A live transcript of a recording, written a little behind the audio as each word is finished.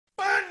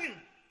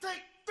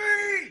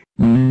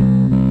Welcome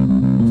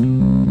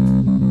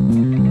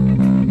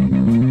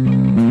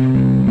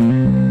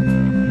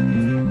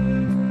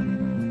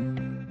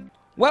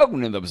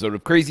to another episode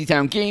of Crazy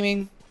Town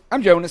Gaming.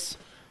 I'm Jonas.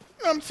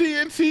 I'm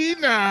TNT,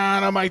 and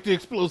I'm Mike the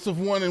Explosive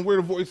One, and we're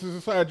the voices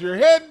inside your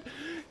head.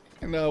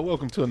 And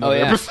welcome to another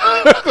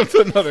episode. Welcome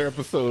to another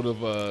episode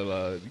of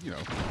you know.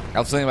 I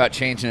was thinking about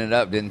changing it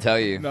up. Didn't tell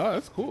you. No,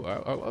 that's cool.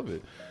 I love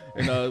it.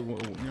 And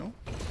you know,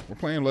 we're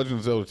playing Legend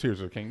of Zelda: Tears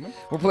of the Kingdom.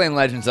 We're playing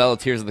Legend of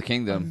Zelda: Tears of the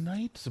Kingdom. A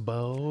knight's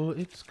bow.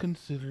 It's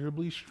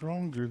considerably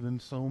stronger than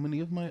so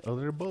many of my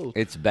other bows.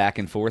 It's back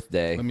and forth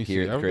day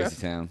here at Crazy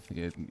Town.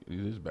 It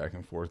is back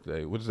and forth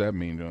day. What does that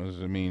mean, Jonas?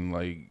 Does it mean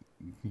like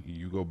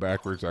you go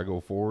backwards, I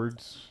go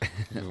forwards?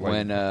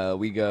 When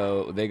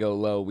they go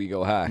low, we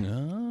go high.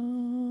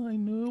 No, I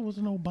knew it was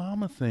an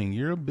Obama thing.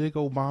 You're a big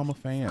Obama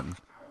fan.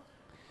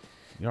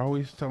 You're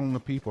always telling the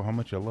people how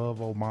much you love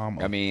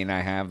Obama. I mean,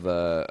 I have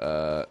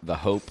the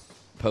Hope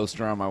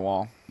poster on my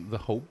wall. The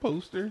Hope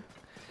poster?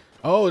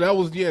 Oh, that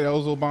was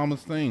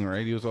Obama's thing,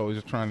 right? He was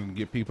always trying to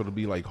get people to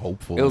be like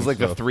hopeful. It was like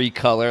the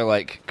 3-color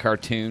like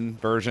cartoon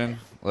version.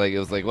 Like it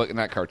was like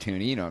not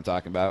cartoony. You know what I'm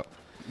talking about?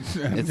 It's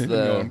you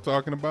know what I'm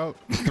talking about?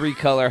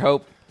 3-color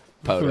Hope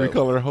photo.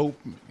 3-color Hope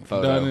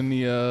photo. Done in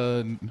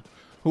the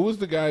who was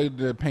the guy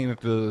that painted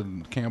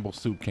the Campbell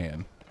soup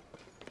can?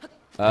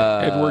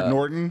 Edward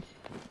Norton.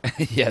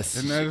 Yes.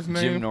 Isn't that his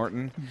name? Jim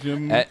Norton.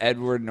 Jim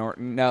Edward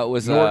Norton. No, it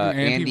was Norton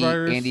Andy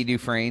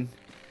Dufresne.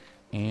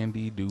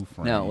 Andy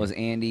Dufresne. No, it was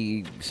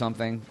Andy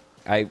something.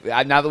 I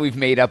now that we've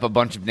made up a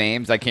bunch of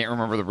names, I can't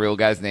remember the real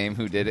guy's name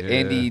who did it.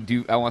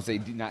 Yeah. I want to say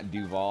not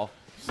Duval.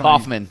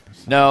 Kaufman.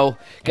 No.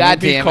 God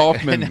Andy damn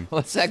Kaufman. it.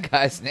 What's that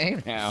guy's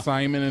name now?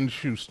 Simon and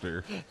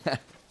Schuster.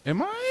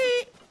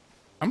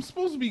 I'm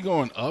supposed to be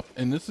going up,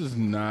 and this is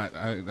not.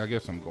 I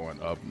guess I'm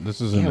going up.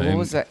 This is what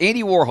was that?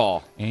 Andy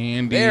Warhol.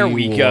 Andy. There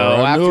we Warhol. go.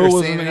 I knew After it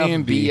was saying an enough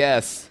Andy.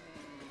 BS.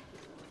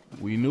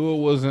 We knew it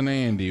was an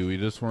Andy. We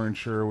just weren't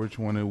sure which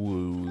one it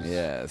was.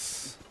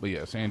 Yes. But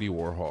yes, Andy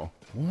Warhol.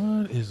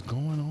 What is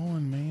going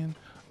on, man?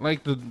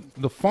 Like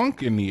the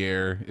funk in the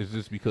air is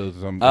just because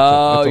it's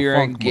you're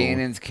in funk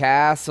Ganon's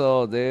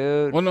castle,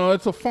 dude. Well, no,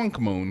 it's a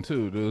funk moon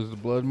too. There's the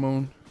blood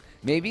moon.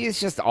 Maybe it's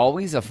just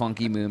always a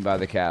funky moon by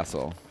the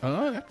castle.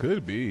 That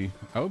could be.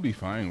 I would be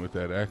fine with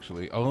that,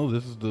 actually. Oh,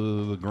 this is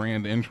the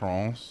grand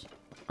entrance.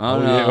 Oh,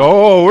 no. Yeah.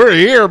 Oh, we're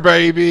here,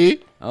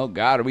 baby. Oh,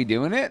 God, are we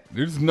doing it?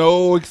 There's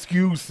no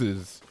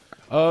excuses.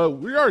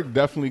 We are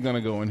definitely going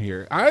to go in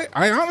here.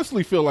 I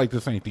honestly feel like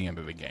this ain't the end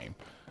of the game.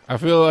 I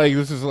feel like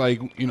this is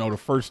like, you know, the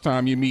first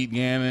time you meet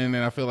Ganon, and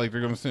I feel like they're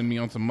going to send me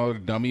on some other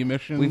dummy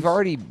missions. We've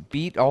already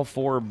beat all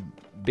 4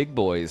 big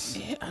boys.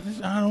 Yeah,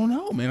 I don't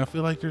know, man. I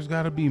feel like there's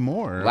got to be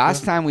more.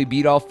 Last time we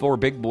beat all 4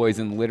 big boys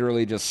and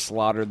literally just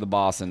slaughtered the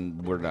boss,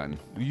 and we're done.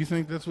 Do you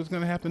think that's what's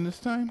going to happen this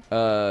time?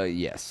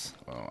 Yes.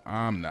 Well,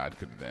 I'm not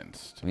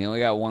convinced. We only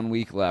got 1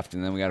 week left,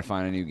 and then we got to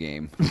find a new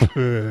game.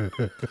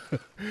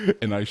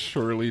 And I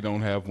surely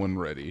don't have one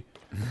ready.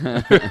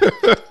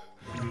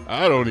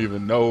 I don't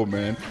even know,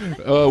 man.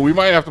 We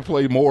might have to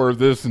play more of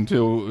this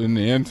until in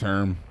the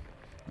interim.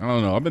 I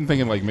don't know. I've been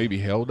thinking like maybe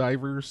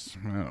Helldivers.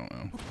 I don't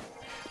know.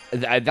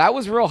 That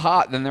was real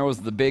hot. Then there was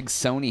the big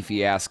Sony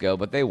fiasco,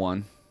 but they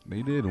won.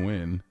 They did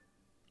win.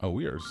 Oh,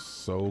 we are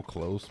so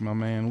close, my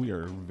man. We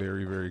are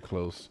very, very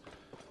close.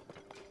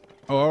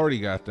 Oh, I already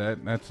got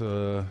that. That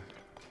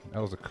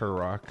was a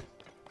Kurok.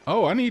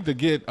 Oh, I need to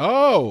get.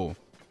 Oh.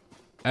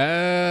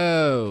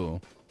 Oh,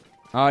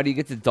 do you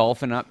get the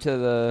dolphin up to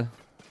the?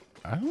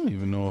 I don't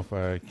even know if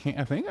I can.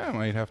 I think I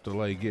might have to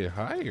like get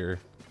higher.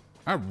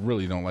 I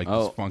really don't like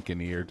this funk in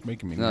the ear. It's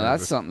making me nervous.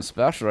 That's something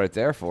special right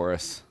there for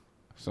us.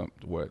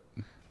 Something what?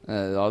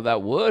 All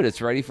that wood.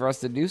 It's ready for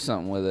us to do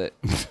something with it.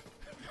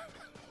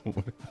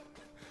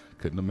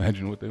 Couldn't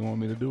imagine what they want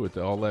me to do with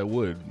all that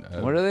wood.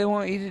 What do they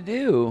want you to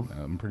do?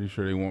 I'm pretty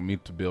sure they want me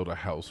to build a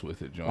house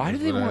with it, Jonas.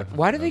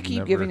 Why do they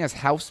keep giving us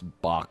house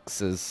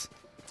boxes?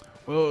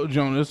 Well,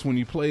 Jonas, when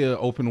you play an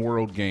open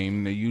world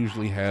game, they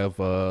usually have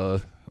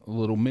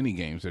little mini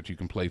games that you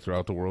can play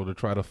throughout the world to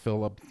try to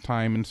fill up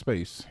time and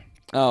space.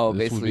 Oh,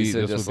 this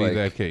basically, would be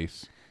that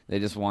case. They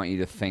just want you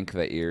to think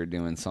that you're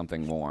doing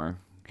something more.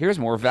 Here's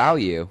more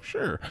value.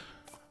 Sure.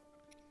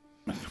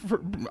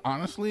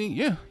 Honestly,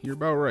 yeah, you're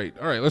about right.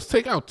 All right, let's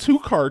take out 2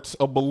 carts,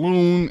 a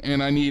balloon,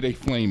 and I need a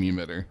flame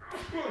emitter.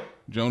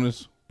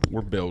 Jonas,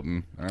 we're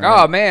building. All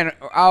right? Oh, man.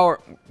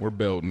 We're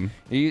building.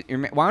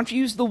 Why don't you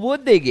use the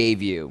wood they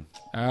gave you?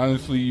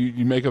 Honestly,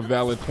 you make a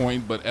valid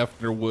point, but F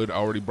their wood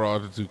already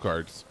brought the 2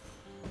 carts.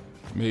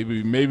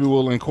 Maybe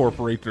we'll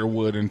incorporate their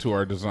wood into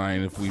our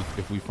design if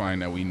we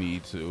find that we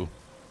need to.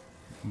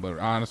 But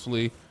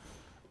honestly,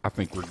 I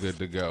think we're good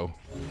to go.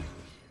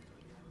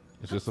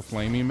 Is this a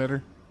flame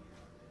emitter?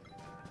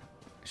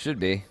 Should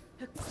be.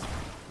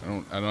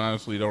 I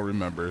honestly don't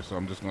remember, so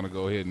I'm just gonna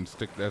go ahead and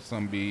stick that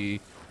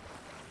sumbee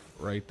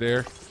right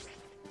there.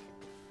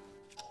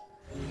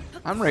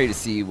 I'm ready to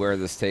see where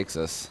this takes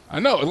us. I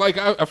know, like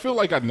I feel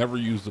like I've never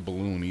used a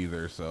balloon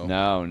either, so.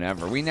 No,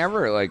 never. We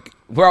never, like,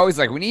 we're always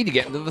like, we need to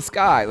get into the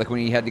sky, like when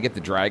you had to get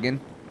the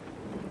dragon.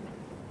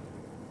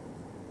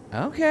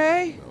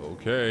 Okay.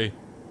 Okay.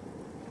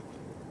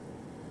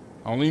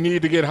 Only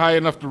need to get high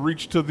enough to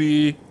reach to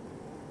the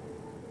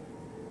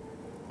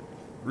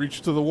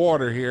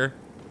water here.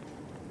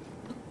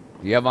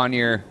 You have on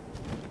your...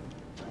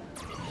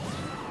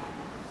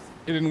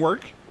 It didn't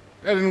work.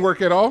 That didn't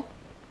work at all.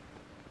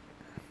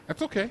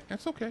 That's okay.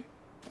 That's okay.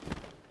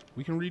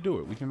 We can redo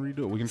it. We can redo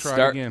it. We can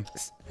try it again.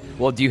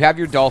 Well, do you have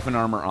your dolphin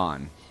armor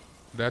on?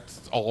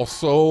 That's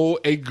also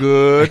a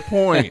good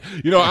point.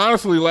 You know,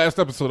 honestly, last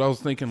episode I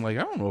was thinking, like,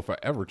 I don't know if I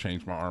ever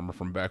changed my armor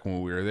from back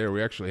when we were there.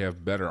 We actually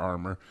have better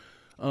armor.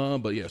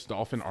 But yes,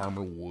 dolphin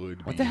armor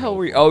would What the hell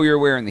were you? Oh, you're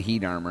wearing the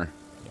heat armor.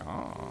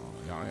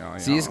 Yeah.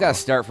 So you just got to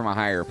start from a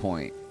higher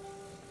point.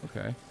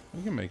 Okay.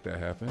 We can make that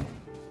happen.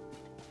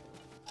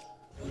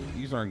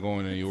 These aren't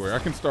going anywhere. I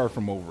can start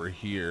from over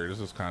here. This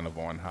is kind of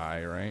on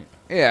high, right?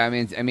 Yeah, I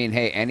mean,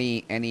 hey,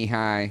 any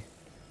high.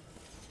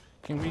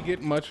 Can we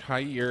get much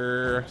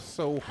higher?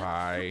 So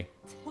high.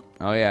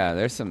 Oh yeah,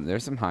 there's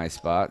some high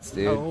spots,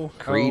 dude.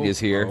 Creed is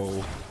here.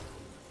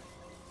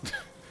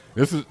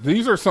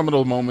 These are some of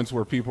those moments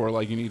where people are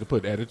like, you need to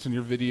put edits in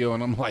your video,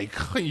 and I'm like,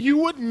 you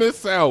would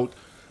miss out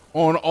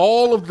on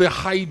all of the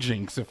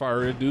hijinks if I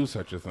were to do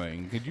such a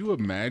thing. Could you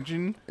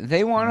imagine?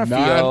 They want to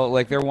feel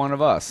like they're one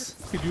of us.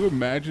 Could you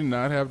imagine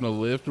not having to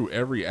live through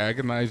every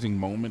agonizing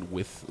moment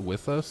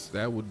with us?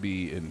 That would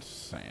be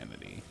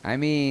insanity. I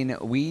mean,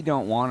 we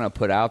don't want to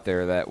put out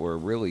there that we're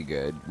really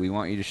good. We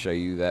want you to show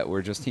you that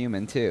we're just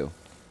human too.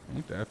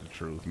 Ain't that the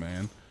truth,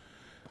 man?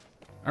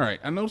 All right,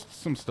 I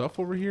noticed some stuff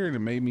over here, and it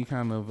made me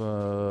kind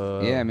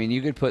of... Yeah, I mean,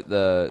 you could put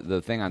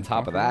the thing on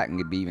top of that and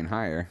it'd be even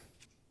higher.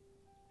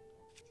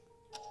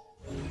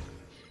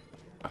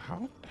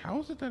 How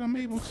is it that I'm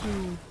able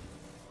to...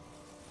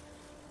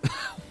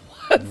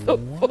 What the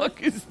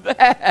fuck is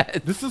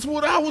that? This is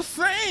what I was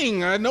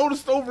saying. I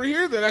noticed over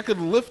here that I could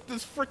lift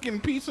this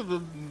freaking piece of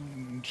the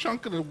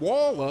chunk of the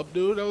wall up,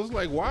 dude. I was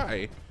like,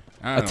 why?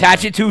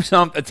 Attach it to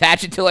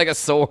attach it to like a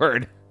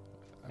sword.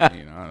 I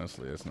mean,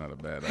 honestly, it's not a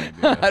bad idea.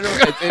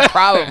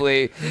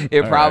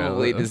 It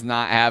probably does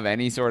not have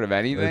any sort of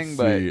anything,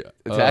 but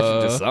attach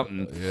it to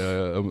something.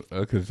 Yeah,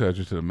 I could attach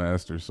it to the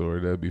Master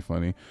Sword. That'd be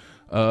funny.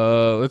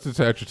 Let's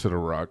attach it to the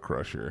Rock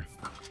Crusher.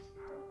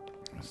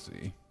 Let's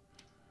see.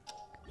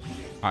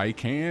 I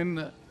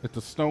can at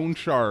the Stone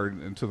Shard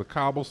and to the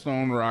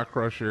Cobblestone Rock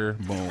Crusher.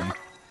 Boom.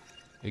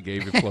 It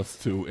gave it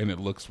 +2, and it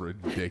looks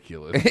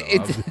ridiculous.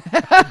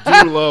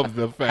 I do love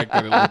the fact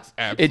that it looks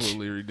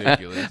absolutely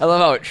ridiculous. I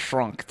love how it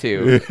shrunk,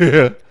 too.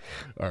 Yeah.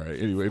 All right,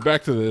 anyway,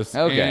 back to this.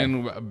 Okay.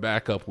 And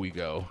back up we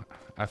go.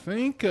 I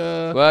think...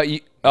 well,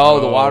 the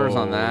water's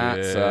on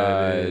that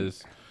side. It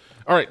is.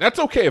 All right, that's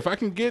okay. If I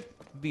can get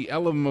the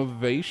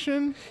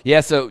elevation...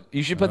 Yeah, so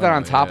you should put that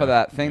on top of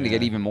that thing to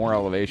get even more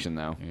elevation,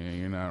 though. Yeah,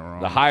 you're not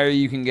wrong. The higher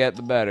you can get,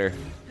 the better.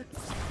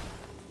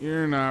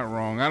 You're not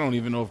wrong. I don't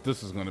even know if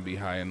this is going to be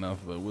high enough,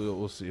 but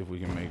we'll see if we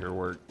can make her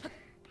work.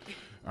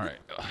 All right,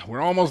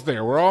 we're almost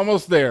there. We're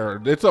almost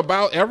there.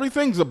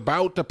 Everything's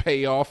about to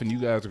pay off, and you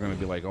guys are going to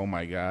be like, "Oh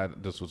my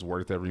God, this was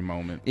worth every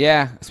moment."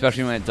 Yeah,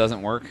 especially when it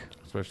doesn't work.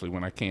 Especially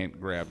when I can't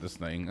grab this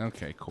thing.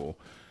 Okay, cool.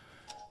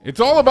 It's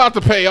all about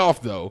to pay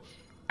off, though.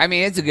 I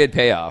mean, it's a good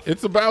payoff.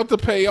 It's about to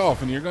pay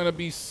off, and you're going to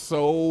be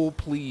so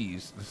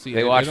pleased to see.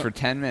 They watch for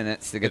 10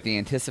 minutes to get the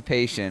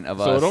anticipation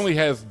of us. So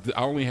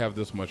I only have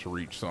this much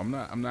reach, so I'm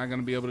not going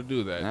to be able to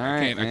do that. All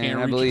right, I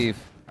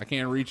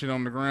can't reach it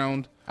on the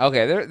ground.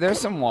 Okay,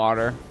 there's some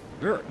water.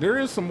 There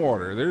is some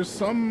water. There's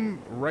some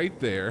right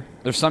there.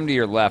 There's some to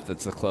your left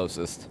that's the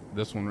closest.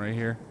 This one right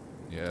here?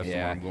 Yeah, that's what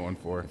I'm going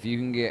for. If you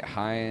can get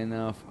high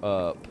enough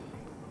up.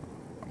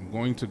 I'm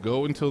going to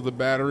go until the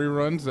battery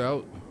runs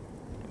out.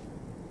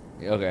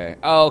 Okay.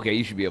 Oh, okay.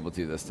 You should be able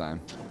to this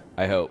time.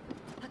 I hope.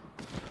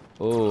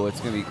 Oh, it's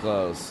going to be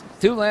close.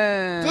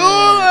 Tulane!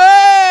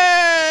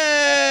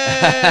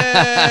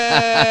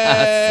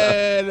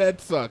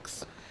 That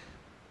sucks.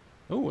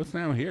 Oh, what's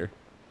down here?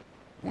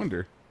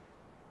 Wonder.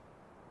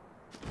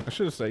 I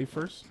should have saved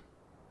first.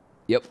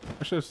 Yep.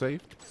 I should have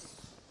saved.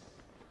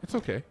 It's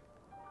okay.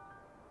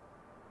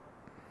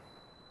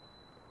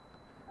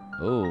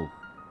 Oh.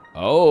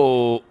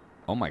 Oh.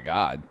 Oh, my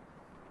God.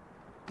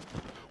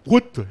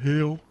 What the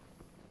hell?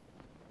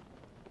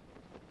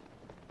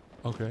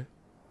 Okay.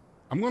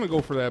 I'm going to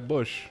go for that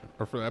bush,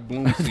 or for that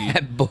bloom seed.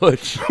 That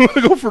bush. I'm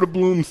going to go for the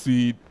bloom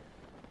seed.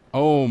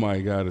 Oh,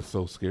 my God. It's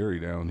so scary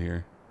down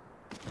here.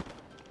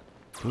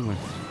 Someone,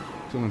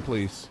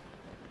 please.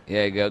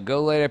 Yeah,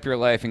 go light up your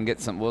life and get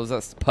some, what was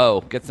that?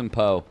 Poe. Get some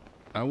Poe.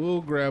 I will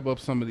grab up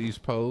some of these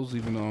Poes,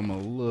 even though I'm a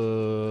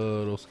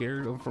little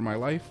scared for my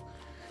life.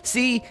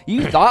 See,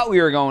 you thought we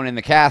were going in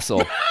the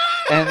castle.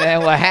 And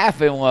then what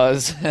happened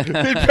was...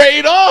 It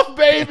paid off,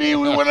 baby!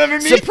 We went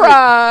underneath.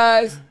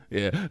 Surprise!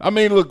 Yeah. I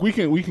mean, look, we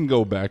can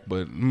go back,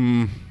 but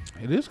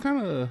it is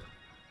kind of...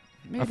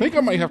 I think I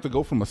might have to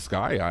go from a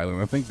sky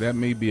island. I think that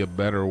may be a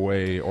better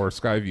way, or a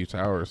Skyview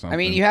Tower or something. I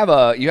mean, you have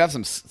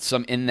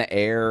some in the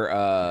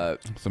air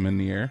some in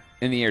the air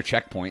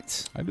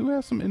checkpoints. I do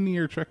have some in the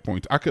air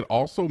checkpoints. I could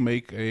also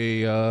make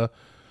a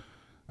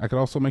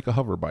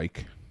hover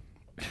bike.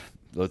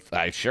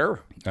 Sure.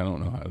 I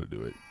don't know how to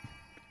do it.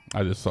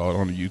 I just saw it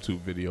on a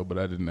YouTube video, but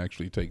I didn't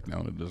actually take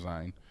down the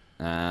design.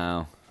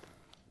 Oh.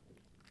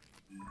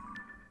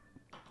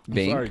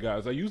 I'm sorry,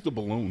 guys. I used the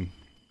balloon.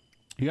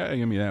 You gotta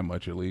give me that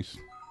much at least.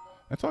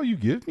 That's all you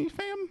give me,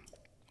 fam?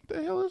 What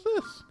the hell is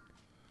this?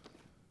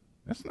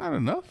 That's not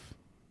enough.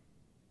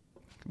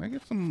 Can I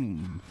get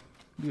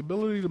the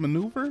ability to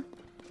maneuver?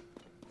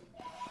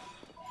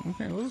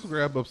 Okay, let's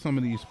grab up some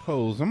of these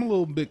poles. I'm a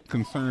little bit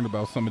concerned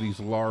about some of these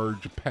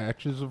large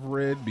patches of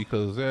red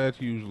because that's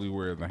usually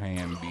where the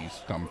hand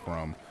beasts come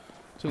from.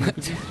 So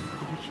could you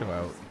chill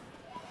out?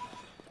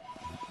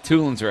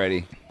 Toolin's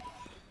ready.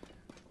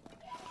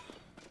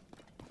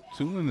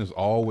 Tulin is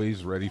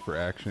always ready for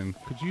action.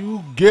 Could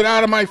you get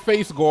out of my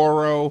face,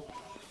 Goro?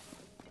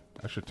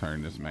 I should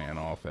turn this man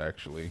off,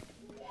 actually.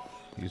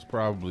 He's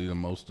probably the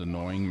most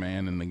annoying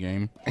man in the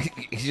game.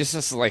 He's just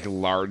this like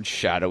large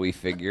shadowy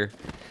figure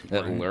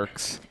that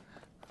lurks.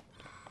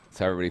 That's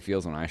how everybody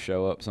feels when I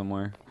show up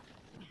somewhere.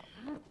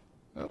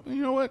 You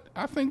know what?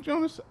 I think,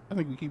 Jonas, I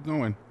think we keep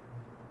going.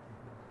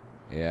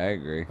 Yeah, I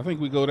agree. I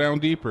think we go down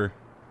deeper.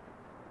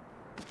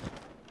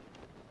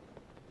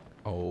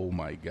 Oh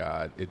my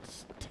God,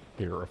 it's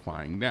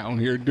terrifying down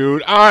here,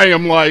 dude.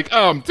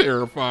 I'm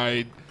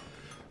terrified.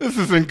 This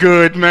isn't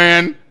good,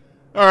 man.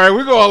 All right,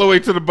 we go all the way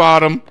to the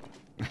bottom.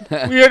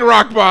 We hit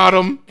rock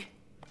bottom.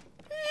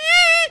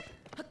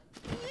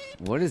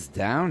 What is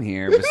down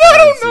here besides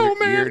I don't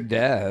know, your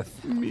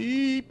death?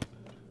 Meep.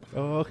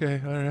 Oh,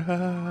 okay. All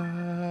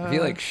right. I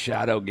feel like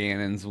Shadow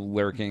Ganon's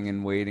lurking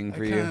and waiting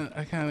for you.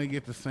 I kind of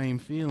get the same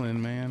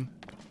feeling, man.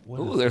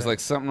 Ooh, there's like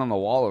something on the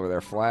wall over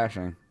there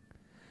flashing.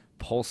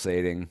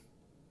 Pulsating.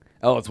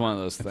 Oh, it's one of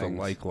those things.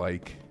 It's a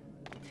like.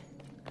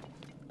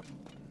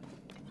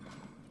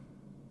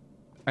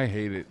 I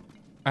hate it.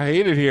 I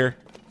hate it here.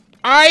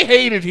 I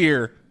hate it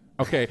here.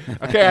 Okay.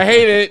 Okay, I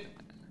hate it.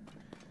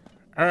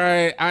 All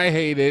right, I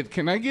hate it.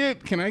 Can I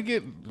get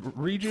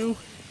Reju?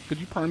 Could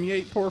you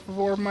permeate, por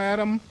favor,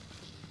 madam?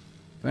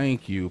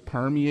 Thank you.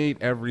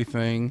 Permeate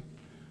everything.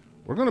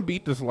 We're gonna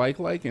beat this like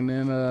and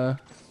then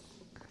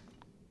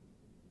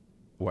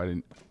why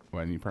didn't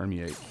you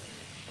permeate?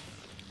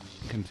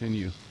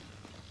 Continue.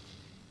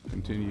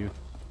 Continue.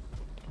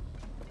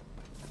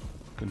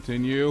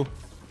 Continue.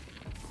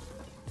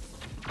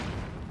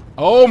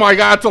 Oh my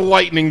God, it's a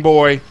lightning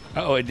boy.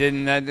 Oh, that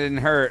didn't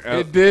hurt. Oh.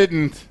 It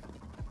didn't.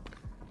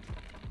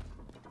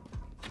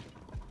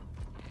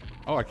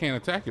 Oh, I can't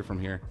attack it from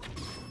here.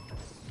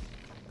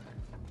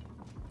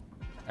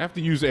 I have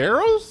to use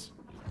arrows?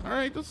 All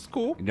right, this is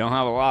cool. You don't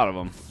have a lot of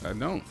them. I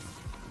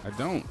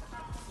don't.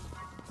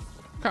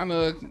 Kind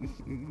of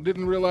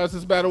didn't realize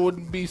this battle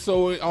would be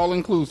so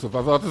all-inclusive.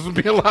 I thought this would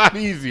be a lot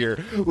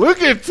easier.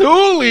 Look at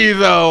Thule,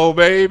 though,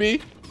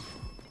 baby.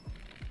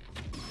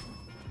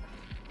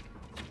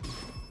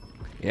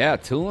 Yeah,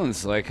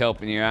 Tulin's like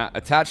helping you out.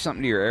 Attach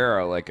something to your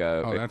arrow, like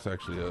a. Oh, that's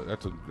actually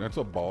that's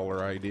a baller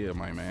idea,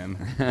 my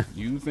man.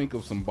 You think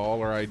of some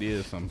baller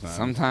ideas sometimes.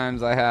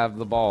 Sometimes I have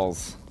the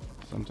balls.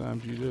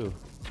 Sometimes you do.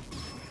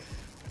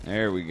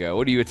 There we go.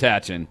 What are you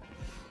attaching?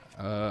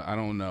 I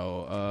don't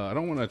know. I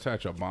don't want to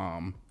attach a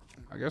bomb.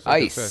 I guess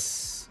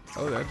Ice.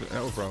 Oh,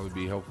 that would probably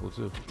be helpful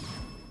too.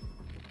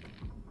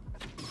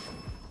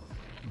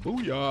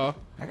 Booyah!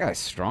 That guy's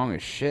strong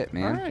as shit,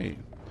 man. All right,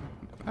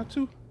 not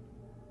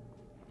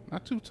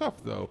too tough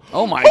though.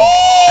 Oh my!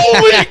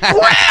 Holy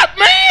crap,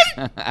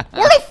 man!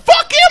 Where the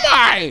fuck am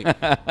I?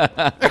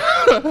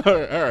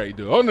 All right,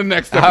 dude. On the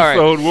next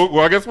episode,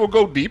 I guess we'll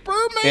go deeper,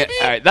 maybe.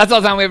 Yeah, all right, that's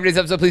all the time we have for today's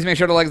episode. Please make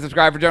sure to like and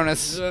subscribe for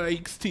Jonas.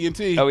 Yikes,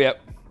 TNT. Oh, yep.